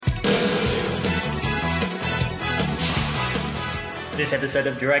This episode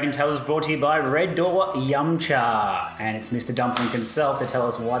of Dragon Tales is brought to you by Red Door Yumcha, and it's Mr. Dumplings himself to tell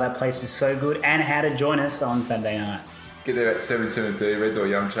us why that place is so good and how to join us on Saturday night. Get there at 7:30, Red Door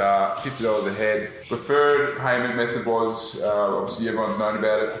Yumcha, $50 a head. Preferred payment method was, obviously everyone's known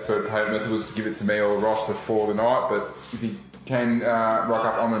about it, preferred payment method was to give it to me or Ross before the night, but if you can rock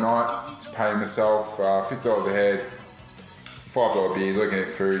up on the night, just pay myself, $50 a head, $5 beers, looking at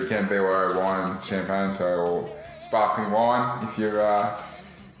food, you can BYO wine and champagne, or sparkling wine if you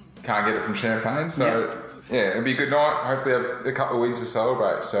can't get it from champagne. So yeah, it'll be a good night. Hopefully have a couple of wins to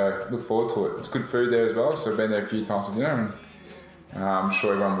celebrate. So look forward to it. It's good food there as well. So I've been there a few times for dinner, and I'm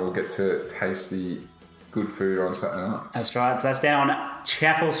sure everyone will get to taste the good food on Saturday night. That's right. So that's down on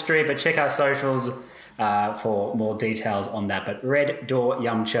Chapel Street, but check our socials for more details on that. But Red Door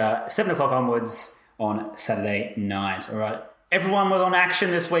Yumcha, 7 o'clock onwards on Saturday night. All right. Everyone was on action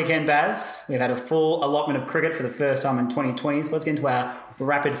this weekend, Baz. We've had a full allotment of cricket for the first time in 2020. So let's get into our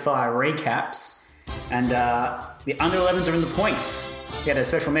rapid fire recaps. And the under-11s are in the points. We had a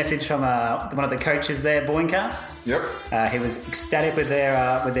special message from one of the coaches there, Boinka. Yep. He was ecstatic with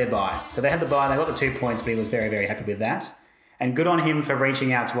their bye. So they had the bye, they got the 2 points, but he was very, very happy with that. And good on him for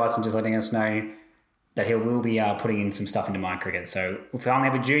reaching out to us and just letting us know that he will be putting in some stuff into My Cricket. So we'll finally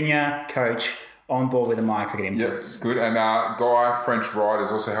have a junior coach on board with the My Cricket inputs. Yep, good. And Guy, French Wright, is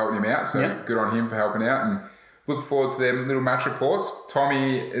also helping him out. So good on him for helping out. And look forward to them little match reports.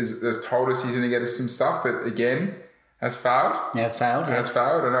 Tommy has told us he's going to get us some stuff, but again, has failed. Yeah, has failed. Has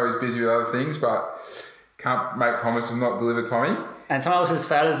failed. I know he's busy with other things, but can't make promises not deliver, Tommy. And someone else who's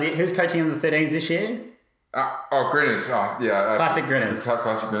failed is who's coaching in the 13s this year? Grinners. Classic Grinners.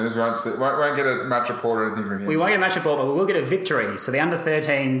 Classic Grinners. Won't get a match report or anything from him. We won't get a match report, but we will get a victory. So the under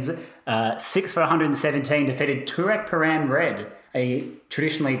 13s, 6 for 117, defeated Turak Paran Red, a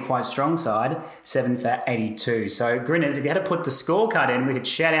traditionally quite strong side, 7 for 82. So Grinners, if you had to put the scorecard in, we could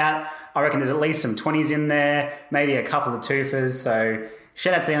shout out, I reckon there's at least some 20s in there, maybe a couple of twofers. So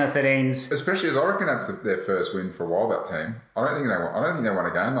shout out to the under 13s. Especially as I reckon that's their first win for a while, that team. I don't think they won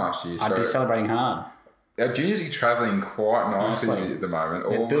a game last year. I'd be celebrating hard. Our juniors are travelling quite nicely at the moment.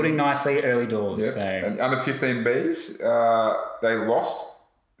 They're building nicely early doors. Yep. So. And under 15Bs, they lost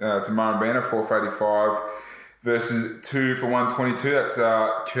to Murrumbeena 4 for 85 versus 2 for 122. That's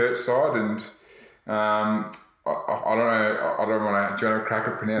Kurt's side. And I don't know. I don't want to. Do you want to crack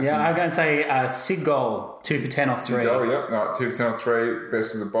at pronouncing? Yeah, I'm going to say Sig goal, 2 for 10 off 3. Sig goal, yep. No, 2 for 10 off 3.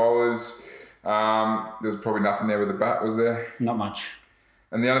 Best of the bowlers. There was probably nothing there with the bat, was there? Not much.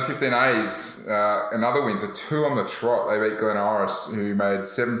 And the under 15As, another win, so 2 on the trot. They beat Glen Iris, who made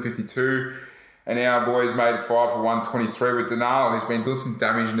 752. And our boys made 5 for 123 with Denal, who's been doing some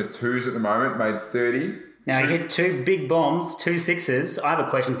damage in the twos at the moment, made 30. Now, you hit 2 big bombs, 2 sixes. I have a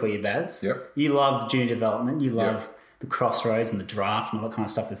question for you, Baz. Yep. You love junior development. You love the crossroads and the draft and all that kind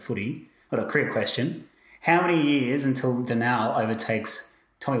of stuff with footy. I've got a career question. How many years until Denal overtakes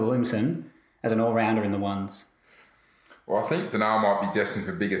Tommy Williamson as an all-rounder in the ones? Well, I think Denal might be destined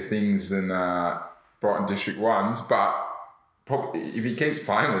for bigger things than Brighton District 1s, but probably, if he keeps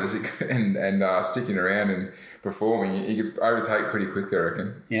playing with us and sticking around and performing, he could overtake pretty quickly, I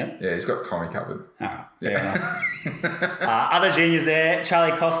reckon. Yeah? Yeah, he's got Tommy covered. All right, fair enough. Other juniors there,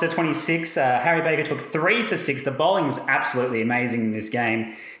 Charlie Costa, 26. Harry Baker took 3 for 6. The bowling was absolutely amazing in this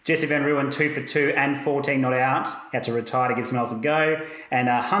game. Jesse Van Ruin, 2 for 2 and 14 not out. He had to retire to give someone else a go. And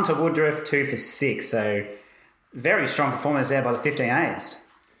Hunter Woodruff, 2 for 6. So very strong performance there by the 15As.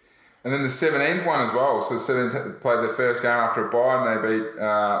 And then the 17s won as well. So the 17s played their first game after a bye, and they beat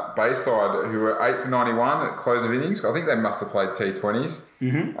Bayside, who were 8 for 91 at close of innings. I think they must have played T20s.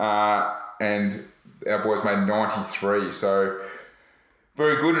 Mm-hmm. And our boys made 93. So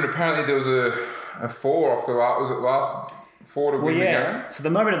very good. And apparently there was a 4 off the last 4 to win the game. So the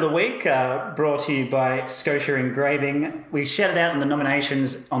moment of the week brought to you by Scotia Engraving. We shouted out on the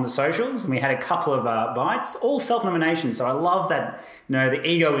nominations on the socials, and we had a couple of bites, all self-nominations. So I love that, the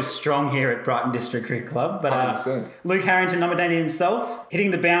ego is strong here at Brighton District Cricket Club. But Luke Harrington nominated himself,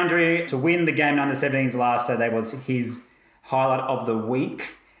 hitting the boundary to win the game in under 17s last Saturday was his highlight of the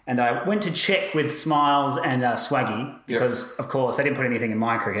week. And I went to check with Smiles and Swaggy because, of course, they didn't put anything in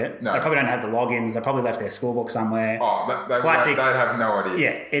My Cricket. No. They probably don't have the logins. They probably left their scorebook somewhere. Oh, they have no idea.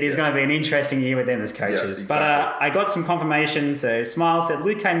 Yeah, it is going to be an interesting year with them as coaches. Yeah, exactly. But I got some confirmation. So Smiles said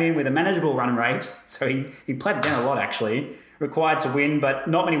Luke came in with a manageable run rate. So he played it down a lot, actually. Required to win, but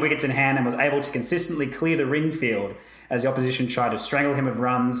not many wickets in hand, and was able to consistently clear the ring field as the opposition tried to strangle him with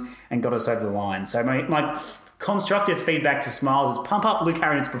runs and got us over the line. So my constructive feedback to Smiles is pump up Luke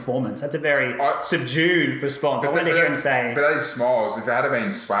Harrington's performance. That's a very subdued response. I wanted to hear him say... But that is Smiles. If it had been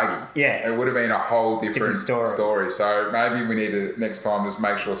Swaggy, it would have been a whole different story. So maybe we need to, next time, just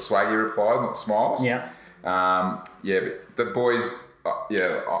make sure Swaggy replies, not Smiles. Yeah. But the boys...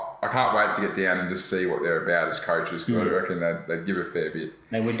 I can't wait to get down and just see what they're about as coaches, because I reckon they'd give a fair bit.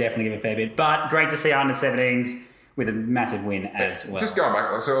 They would definitely give a fair bit. But great to see under-17s with a massive win as well. Just going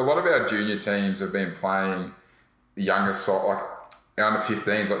back, so a lot of our junior teams have been playing the younger side, like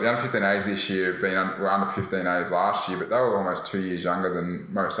under-15s. Like the under-15As this year have been were under-15As last year, but they were almost 2 years younger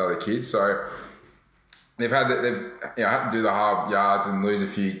than most other kids. So they've had to do the hard yards and lose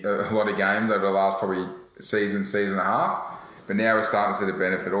a lot of games over the last probably season and a half. But now we're starting to see the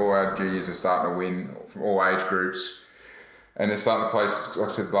benefit. All our juniors are starting to win from all age groups. And they're starting to play, like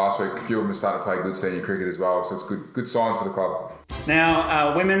I said last week, a few of them are starting to play good senior cricket as well. So it's good signs for the club.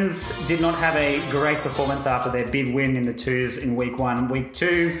 Now, women's did not have a great performance after their big win in the twos in week 1. Week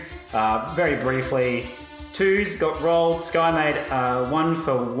 2, very briefly, twos got rolled. Sky made 1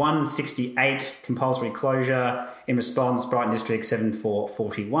 for 168 compulsory closure. In response, Brighton District 7 for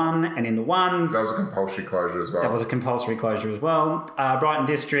 41. And in the ones... That was a compulsory closure as well. Brighton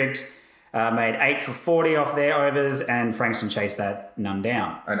District made 8 for 40 off their overs, and Frankston chased that none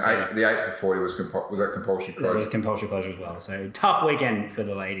down. And the 8 for 40 was that compulsory closure? It was compulsory closure as well. So tough weekend for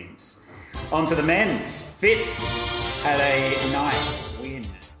the ladies. On to the men's. Fitz had a nice win.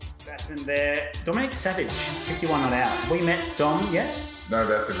 Batsman there, Dominic Savage, 51 not out. Have we met Dom yet? No,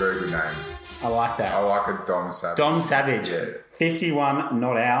 that's a very good name. I like that. I like a Dom Savage. Dom Savage, 51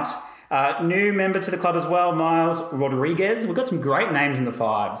 not out. New member to the club as well, Miles Rodriguez. We've got some great names in the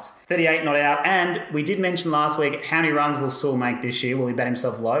fives. 38 not out. And we did mention last week how many runs will Saul make this year? Will he bat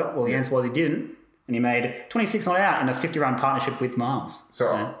himself low? Well, the answer was he didn't. And he made 26 not out in a 50-run partnership with Miles.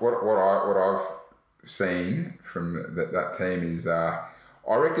 So what I've seen from that team is I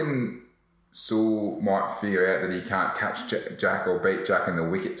reckon Saul might figure out that he can't catch Jack or beat Jack in the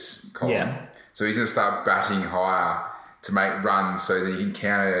wickets column. Yeah. So he's going to start batting higher to make runs so that he can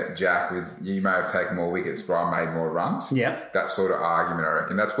counter Jack with, you may have taken more wickets, but I made more runs. Yeah. That sort of argument, I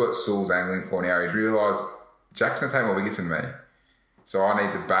reckon. That's what Saul's angling for now. He's realised Jack's going to take more wickets than me. So I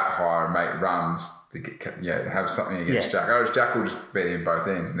need to bat higher and make runs to have something against Jack. Otherwise, Jack will just beat him both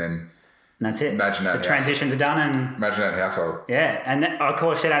ends and then... And that's it. Imagine that. The transitions are done. And imagine that household. Yeah. And of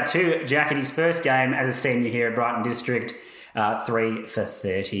course, shout out to Jack in his first game as a senior here at Brighton District. 3 for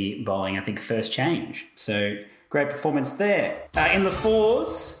 30 bowling, I think, first change. So great performance there. In the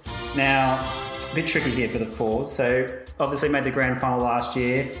fours, now a bit tricky here for the fours. So obviously made the grand final last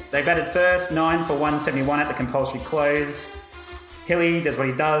year. They batted first, 9 for 171 at the compulsory close. Hilly does what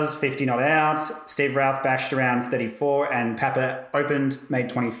he does, 50 not out. Steve Ralph bashed around 34 and Papa opened, made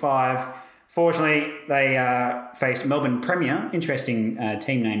 25. Fortunately, they faced Melbourne Premier, interesting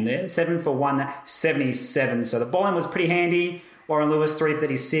team name there, 7 for 177. So the bowling was pretty handy. Warren Lewis, 3 for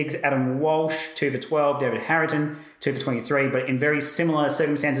 36. Adam Walsh, 2 for 12. David Harrington, 2 for 23. But in very similar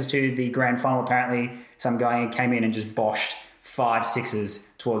circumstances to the grand final, apparently some guy came in and just boshed 5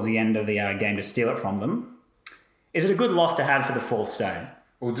 sixes towards the end of the game to steal it from them. Is it a good loss to have for the fourth stone?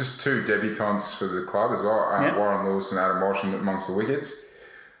 Well, just 2 debutants for the club as well. Warren Lewis and Adam Walsh amongst the wickets.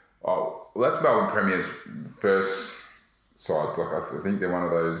 Oh, well, that's Melbourne Premier's first sides. Like I think they're one of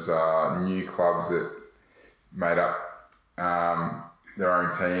those new clubs that made up their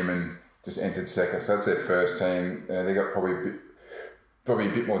own team and just entered second. So that's their first team. They got probably a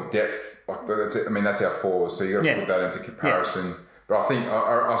bit more depth. Like that's it. I mean, that's our fours. So you got to put that into comparison. Yeah. But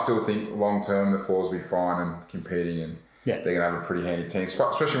I still think long term the fours will be fine and competing, and they're going to have a pretty handy team.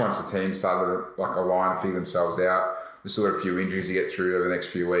 Especially once the team started to align and figure themselves out. We still got a few injuries to get through over the next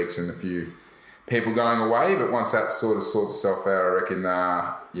few weeks and a few people going away. But once that sort of sorts itself out, I reckon,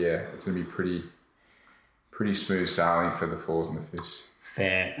 it's going to be pretty smooth sailing for the fours and the fifths.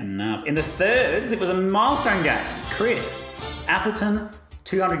 Fair enough. In the thirds, it was a milestone game. Chris, Appleton,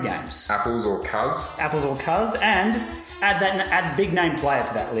 200 games. Apples or Cuz. And add big name player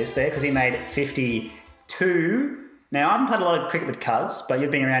to that list there because he made 52. Now, I haven't played a lot of cricket with Cuz, but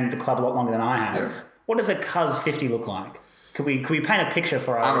you've been around the club a lot longer than I have. Yeah. What does a Cuz 50 look like? Could we paint a picture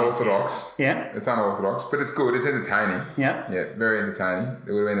for our unorthodox? Yeah. It's unorthodox, but it's good. It's entertaining. Yeah. Yeah, very entertaining.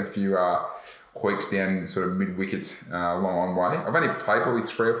 There would have been a few hoiks down sort of mid-wicket long way. I've only played probably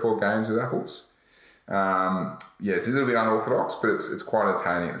 3 or 4 games with Apples. It's a little bit unorthodox, but it's quite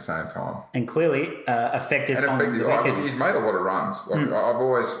entertaining at the same time. And clearly effective. He's made a lot of runs. I've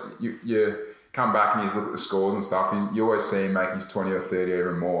always you come back and you look at the scores and stuff. You always see him make his 20 or 30 or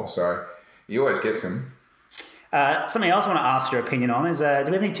even more. So he always gets them. Something else I want to ask your opinion on is: do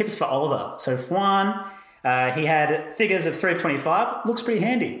we have any tips for Oliver? So Fuan He had figures of 3 of 25. Looks pretty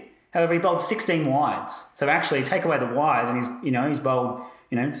handy. However, he bowled 16 wides. So actually, take away the wides, and he's bowled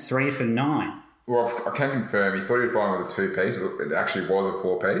 3 for 9. Well, I can confirm he thought he was bowling with a 2-piece. It actually was a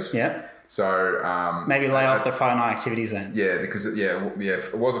 4-piece. Yeah. So maybe lay off the Friday night activities then. Yeah, because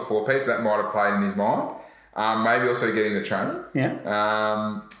it was a 4-piece. That might have played in his mind. Maybe also getting the training.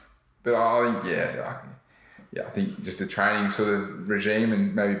 Yeah. But I think I think just the training sort of regime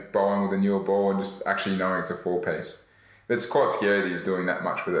and maybe bowling with a newer ball and just actually knowing it's a 4-piece. It's quite scary that he's doing that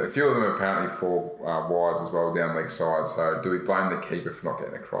much with it. A few of them are apparently 4 wides as well down leg side. So do we blame the keeper for not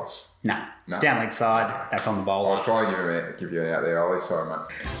getting across? No. It's down leg side. That's on the bowler. I was trying to give you an out there, Ollie. Sorry, mate.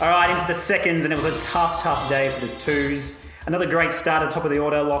 All right, into the seconds, and it was a tough day for the twos. Another great start at the top of the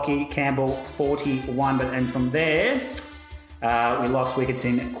order. Lockie Campbell, 41. And from there, we lost wickets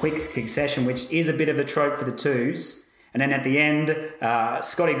in quick succession, which is a bit of a trope for the twos. And then at the end,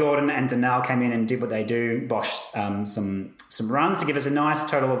 Scotty Gordon and Danal came in and did what they do, boshed some runs to give us a nice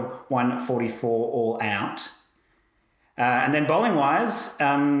total of 144 all out. And then bowling-wise,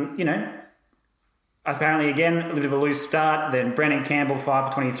 apparently again, a little bit of a loose start. Then Brendan Campbell, 5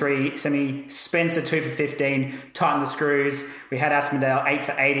 for 23. Semi Spencer, 2 for 15. Tightened the screws. We had Aspendale, 8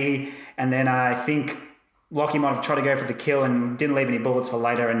 for 80. And then I think Lockie might have tried to go for the kill and didn't leave any bullets for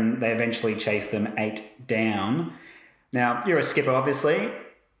later, and they eventually chased them 8 down. Now, you're a skipper, obviously.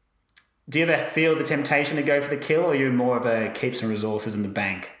 Do you ever feel the temptation to go for the kill, or are you more of a keep some resources in the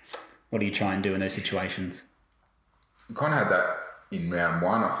bank? What do you try and do in those situations? We kind of had that in round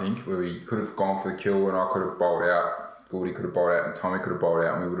 1, I think, where we could have gone for the kill and I could have bowled out, Goldie could have bowled out and Tommy could have bowled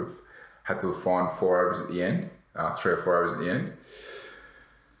out, and we would have had to have find 4 overs at the end, 3 or 4 overs at the end.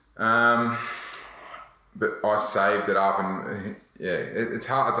 But I saved it up, and it's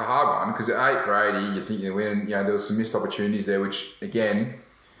hard. It's a hard one because at 8 for 80, you think you win. There was some missed opportunities there, which again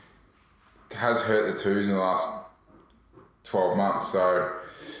has hurt the twos in the last 12 months. So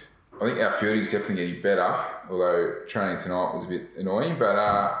I think our fielding's definitely getting better. Although training tonight was a bit annoying, but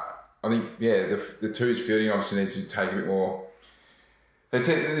I think the twos fielding obviously needs to take a bit more. They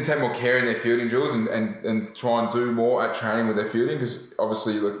take more care in their fielding drills and try and do more at training with their fielding, because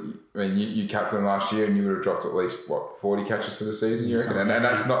obviously, you captained last year and you would have dropped at least 40 catches for the season, you reckon? And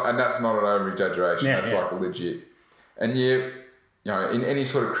that's not an over exaggeration. That's like legit. And in any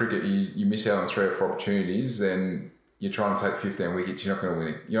sort of cricket, you miss out on 3 or 4 opportunities, then you're trying to take 15 wickets. You're not going to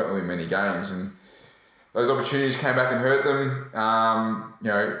win. You're not going to win many games, and those opportunities came back and hurt them.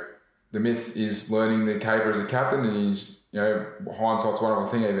 The myth is learning the caper as a captain, and he's. Hindsight's a wonderful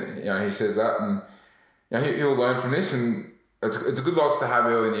thing. Even he says that, and he'll learn from this. And it's a good loss to have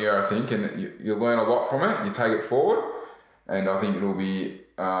early in the year, I think, and you'll learn a lot from it. You take it forward, and I think it'll be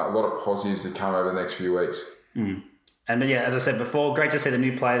a lot of positives that come over the next few weeks. Mm. And as I said before, great to see the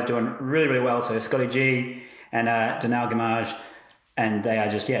new players doing really, really well. So Scotty G and Danal Gamage, and they are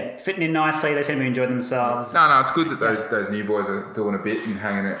just fitting in nicely. They seem to enjoy themselves. No, it's good that those new boys are doing a bit and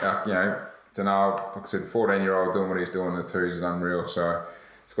hanging it. Danal, like I said, 14-year-old doing what he's doing in the twos is unreal. So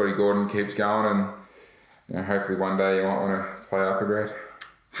Scotty Gordon keeps going, and hopefully one day you might want to play upper grade.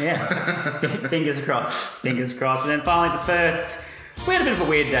 Yeah, fingers crossed. And then finally the first, we had a bit of a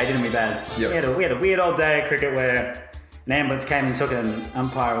weird day, didn't we, Baz? Yep. We had a weird old day of cricket where an ambulance came and took an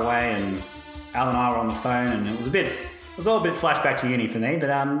umpire away, and Al and I were on the phone, and it was all a bit flashback to uni for me, but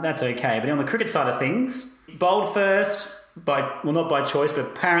that's okay. But on the cricket side of things, bowled first, not by choice, but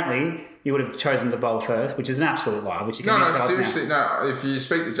apparently you would have chosen to bowl first, which is an absolute lie, which you can tell seriously, us now. No, if you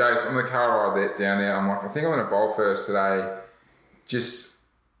speak to Jace on the car ride down there, I'm like, I think I'm going to bowl first today. Just,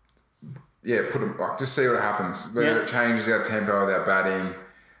 put them, just see what happens. Whether it changes our tempo with our batting,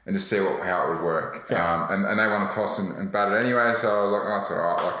 and just see how it would work. And they want to toss and bat it anyway, so I was like, it's all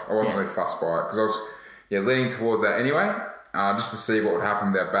right. I wasn't really fussed by it, because I was leaning towards that anyway, just to see what would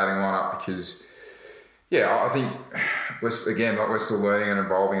happen with our batting lineup, because I think we're still learning and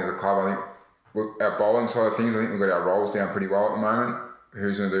evolving as a club. I think our bowling side of things, I think we've got our roles down pretty well at the moment.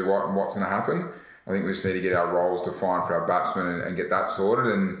 Who's going to do what and what's going to happen. I think we just need to get our roles defined for our batsmen and get that sorted.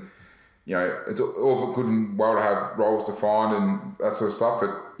 And, it's all good and well to have roles defined and that sort of stuff,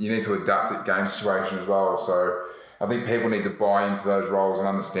 but you need to adapt to game situation as well. So I think people need to buy into those roles and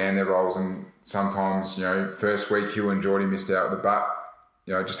understand their roles. And sometimes, first week Hugh and Geordie missed out with the bat.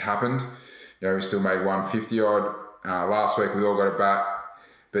 It just happened. We still made 150 odd. Last week we all got a bat,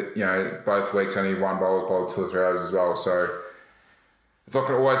 but both weeks only one bowler bowled 2 or 3 overs as well. So it's not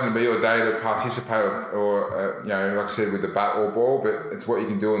always going to be your day to participate, or like I said, with the bat or ball, but it's what you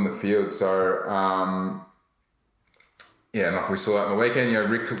can do in the field. So like we saw that on the weekend.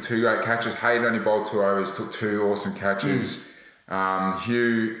 Rick took 2 great catches. Hayden only bowled 2 overs, took 2 awesome catches.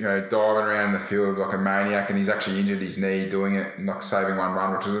 Hugh, diving around the field like a maniac, and he's actually injured his knee doing it, and like saving one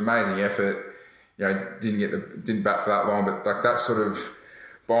run, which was an amazing effort. Didn't bat for that long, but like that sort of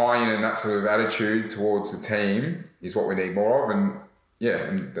buy-in and that sort of attitude towards the team is what we need more of. And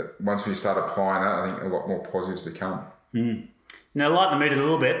once we start applying that, I think a lot more positives to come. Now, lighten the mood a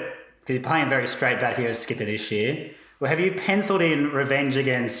little bit, because you're playing very straight bat here as skipper this year. Well, have you penciled in revenge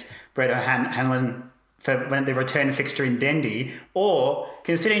against Brett O'Hanlon for when the return fixture in Dendy? Or,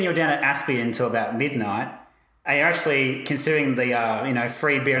 considering you're down at Aspie until about midnight, are you actually considering the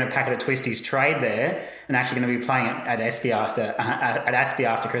free beer and a packet of Twisties trade there and actually going to be playing at Aspie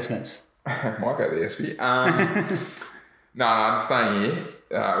after Christmas? I might go to the Aspie. No, I'm staying here.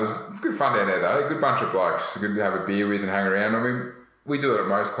 It was good fun down there though. A good bunch of blokes. Good to have a beer with and hang around. I mean, we do it at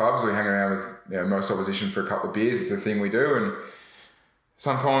most clubs. We hang around with most opposition for a couple of beers. It's a thing we do, and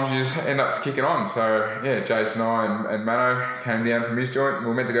sometimes you just end up kicking on. So yeah, Jason and I and Mano came down from his joint. We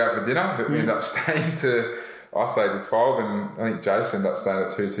were meant to go out for dinner, but we ended up staying to. I stayed to 12, and I think Jason ended up staying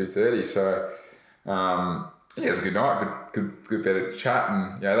at 2:30. So it was a good night. Good bit of chat,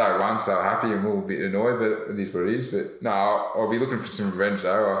 and they were once they were happy, and we were a bit annoyed, but it is what it is. But no, I'll be looking for some revenge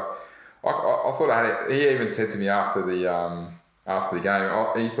though. I thought I had it. He even said to me after the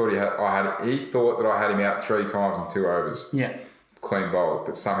game, he thought that I had him out 3 times in 2 overs. Yeah, clean bowled,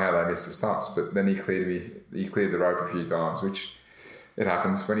 but somehow they missed the stumps. But then he cleared the rope a few times, which it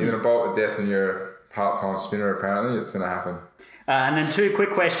happens when you're in a bowl to death and you're a part-time spinner. Apparently, it's going to happen. And then 2 quick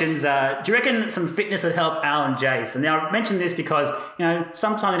questions. Do you reckon some fitness would help Al and Jace? And now I mentioned this because,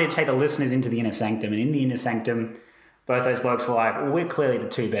 sometimes I need to take the listeners into the inner sanctum. And in the inner sanctum, both those blokes were like, well, we're clearly the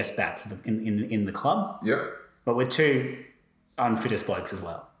 2 best bats in the club. Yep. But we're 2 unfittest blokes as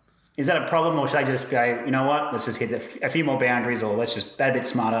well. Is that a problem, or should they just go, you know what, let's just hit a few more boundaries, or let's just bat a bit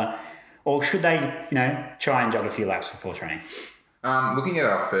smarter? Or should they, try and jog a few laps before training? Looking at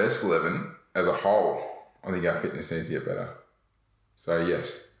our first 11 as a whole, I think our fitness needs to get better. So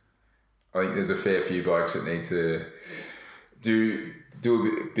yes, I think there's a fair few blokes that need to do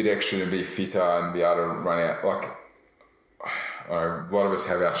a bit extra and be fitter and be able to run out. Like a lot of us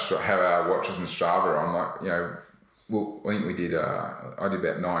have our watches and Strava on. Well, I think we did. I did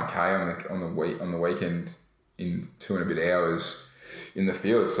about 9K on the weekend in 2 and a bit hours in the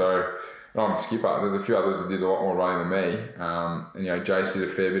field. So I'm a skipper. There's a few others that did a lot more running than me. And Jace did a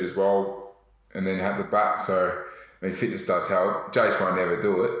fair bit as well, and then had the bat. So. I mean, fitness does help. Jace won't never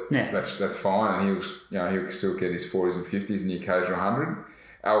do it. Yeah. That's fine, and he'll still get his 40s and 50s and the occasional 100.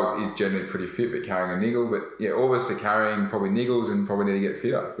 Al is generally pretty fit, but carrying a niggle. But all of us are carrying probably niggles and probably need to get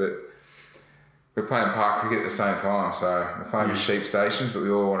fitter. But we're playing park cricket at the same time, so we're playing with sheep stations, but we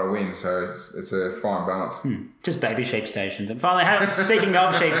all want to win. So it's a fine balance. Just baby sheep stations. And finally, speaking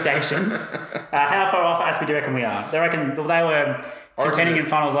of sheep stations, how far off Aspie do you reckon we are? They were contending in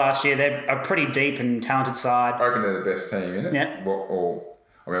finals last year. They're a pretty deep and talented side. I reckon they're the best team in it. Yeah. I've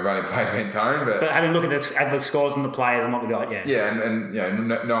only played Mentone, but having a look at the scores and the players and what we got, yeah. Yeah, and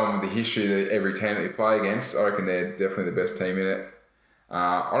knowing the history of every team that we play against, I reckon they're definitely the best team in it.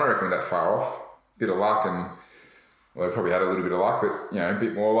 I don't reckon we're that far off. Bit of luck, and they probably had a little bit of luck, but a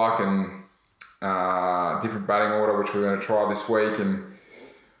bit more luck and different batting order, which we're going to try this week, and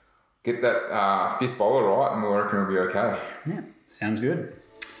get that 5th bowler right, and we reckon we'll be okay. Yeah. Sounds good.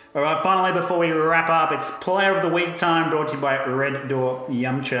 All right, finally, before we wrap up, it's Player of the Week time, brought to you by Red Door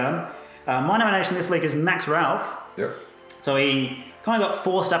Yumcha. My nomination this week is Max Ralph. Yep. So he kind of got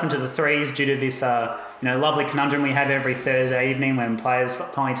forced up into the 3s due to this lovely conundrum we have every Thursday evening when players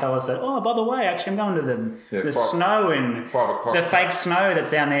finally tell us that, oh, by the way, actually I'm going to the snow and the fake snow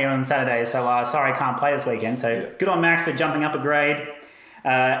that's down there on Saturday, so sorry I can't play this weekend. So Good on Max for jumping up a grade.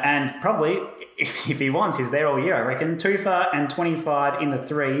 And probably, if he wants, he's there all year, I reckon. 2 for and 25 in the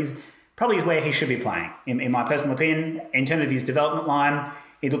 3s probably is where he should be playing, in my personal opinion. In terms of his development line,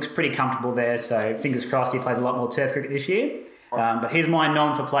 he looks pretty comfortable there, so fingers crossed he plays a lot more turf cricket this year. But here's my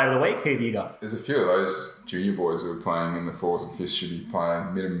nom for Player of the Week. Who have you got? There's a few of those junior boys who are playing in the 4s and 5s should be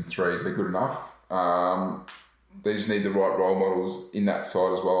playing minimum 3s. They're good enough. They just need the right role models in that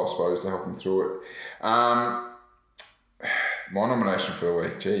side as well, I suppose, to help them through it. My nomination for the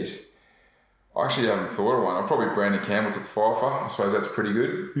week, geez. I actually haven't thought of one. Probably Brandon Campbell took 5 for. I suppose that's pretty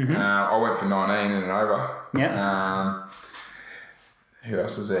good. Mm-hmm. I went for 19 and over. Yeah. Who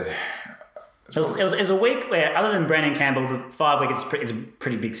else was there? It was a week where, other than Brandon Campbell, the 5 wickets is a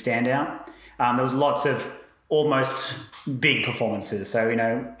pretty big standout. There was lots of almost big performances. So,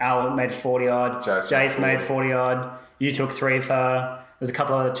 Al made 40 odd, Jace made 40 odd, you took 3 for. There's a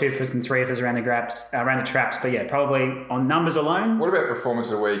couple of other 2-fers and 3-fers around the traps, but yeah, probably on numbers alone. What about performance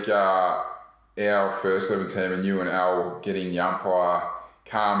of the week? our first 11 team and you and Al getting the umpire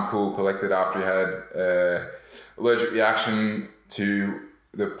calm, cool, collected after he had allergic reaction to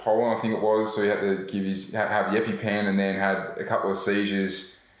the pollen, I think it was. So he had to have the EpiPen and then had a couple of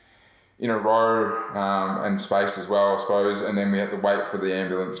seizures in a row and spaced as well, I suppose. And then we had to wait for the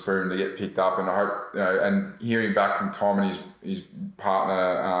ambulance for him to get picked up. And I hope, and hearing back from Tom and his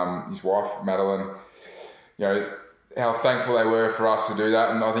partner, his wife, Madeline, how thankful they were for us to do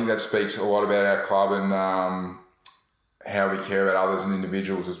that. And I think that speaks a lot about our club and how we care about others and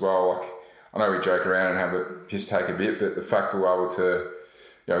individuals as well. Like, I know we joke around and have a piss take a bit, but the fact we were able to,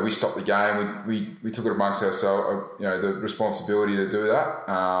 we stopped the game, we took it amongst ourselves, the responsibility to do that.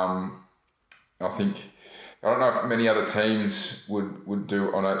 I don't know if many other teams would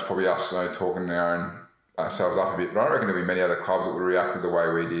do. I know it's probably us talking ourselves up a bit, but I don't reckon there'll be many other clubs that would have reacted the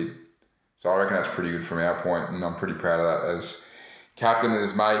way we did. So I reckon that's pretty good from our point, and I'm pretty proud of that as captain and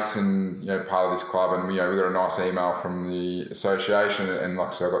his mates and part of this club. And we got a nice email from the association, and like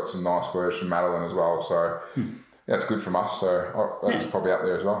I said, I got some nice words from Madeline as well. So that's good from us. So that's probably up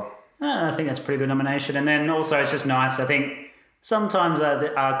there as well. I think that's a pretty good nomination. And then also it's just nice. I think sometimes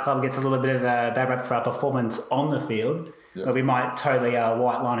our club gets a little bit of a bad rap for our performance on the field, where we might totally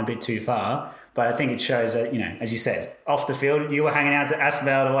white line a bit too far. But I think it shows that, as you said, off the field, you were hanging out at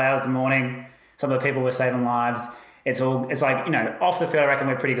Asphodel all hours of the morning. Some of the people were saving lives. It's like, off the field, I reckon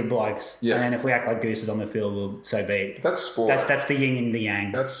we're pretty good blokes. Yeah. And then if we act like gooses on the field, well, so be it. That's sport. That's the yin and the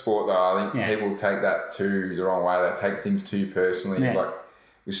yang. That's sport, though. I think people take that too the wrong way. They take things too personally. Yeah. Like,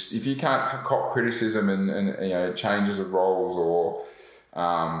 if you can't cop criticism and changes of roles or,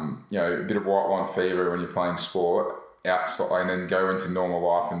 a bit of white line fever when you're playing sport outside and then go into normal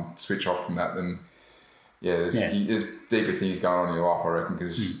life and switch off from that, then there's deeper things going on in your life, I reckon,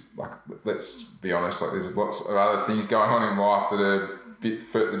 because let's be honest, there's lots of other things going on in life that are a bit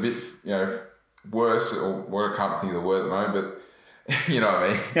worse, or I can't think of the word at the moment, but you know what I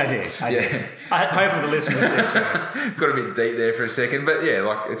mean. I do. Hopefully the listeners do. Got a bit deep there for a second, but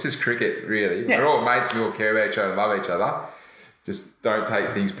it's just cricket, really. We're all mates, we all care about each other and love each other. Just don't take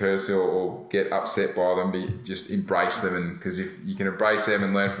things personal or get upset by them. Just embrace them, and because if you can embrace them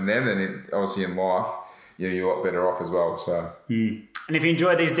and learn from them, then obviously in life you're a lot better off as well. So, And if you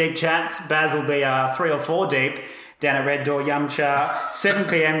enjoyed these deep chats, Baz will be 3 or 4 deep down at Red Door Yumcha, 7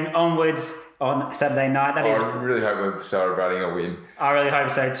 p.m. onwards on Saturday night. I really hope we're celebrating a win. I really hope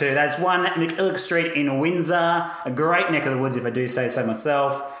so too. That's 1 McIllick Street in Windsor, a great neck of the woods if I do say so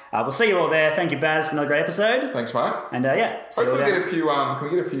myself. We'll see you all there. Thank you, Baz, for another great episode. Thanks, mate. And hopefully we get a few. Can we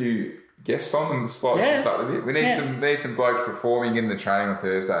get a few guests on the spot? We need some blokes performing in the training on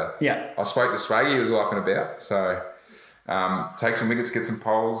Thursday. Yeah. I spoke to Swaggy, he was walking about. So take some wickets, get some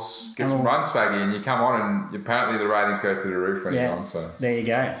poles, get some runs, Swaggy, and you come on, and apparently the ratings go through the roof when he's on. So there you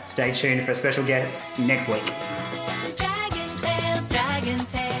go. Stay tuned for a special guest next week. Dragon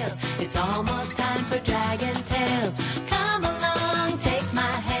Tales, it's almost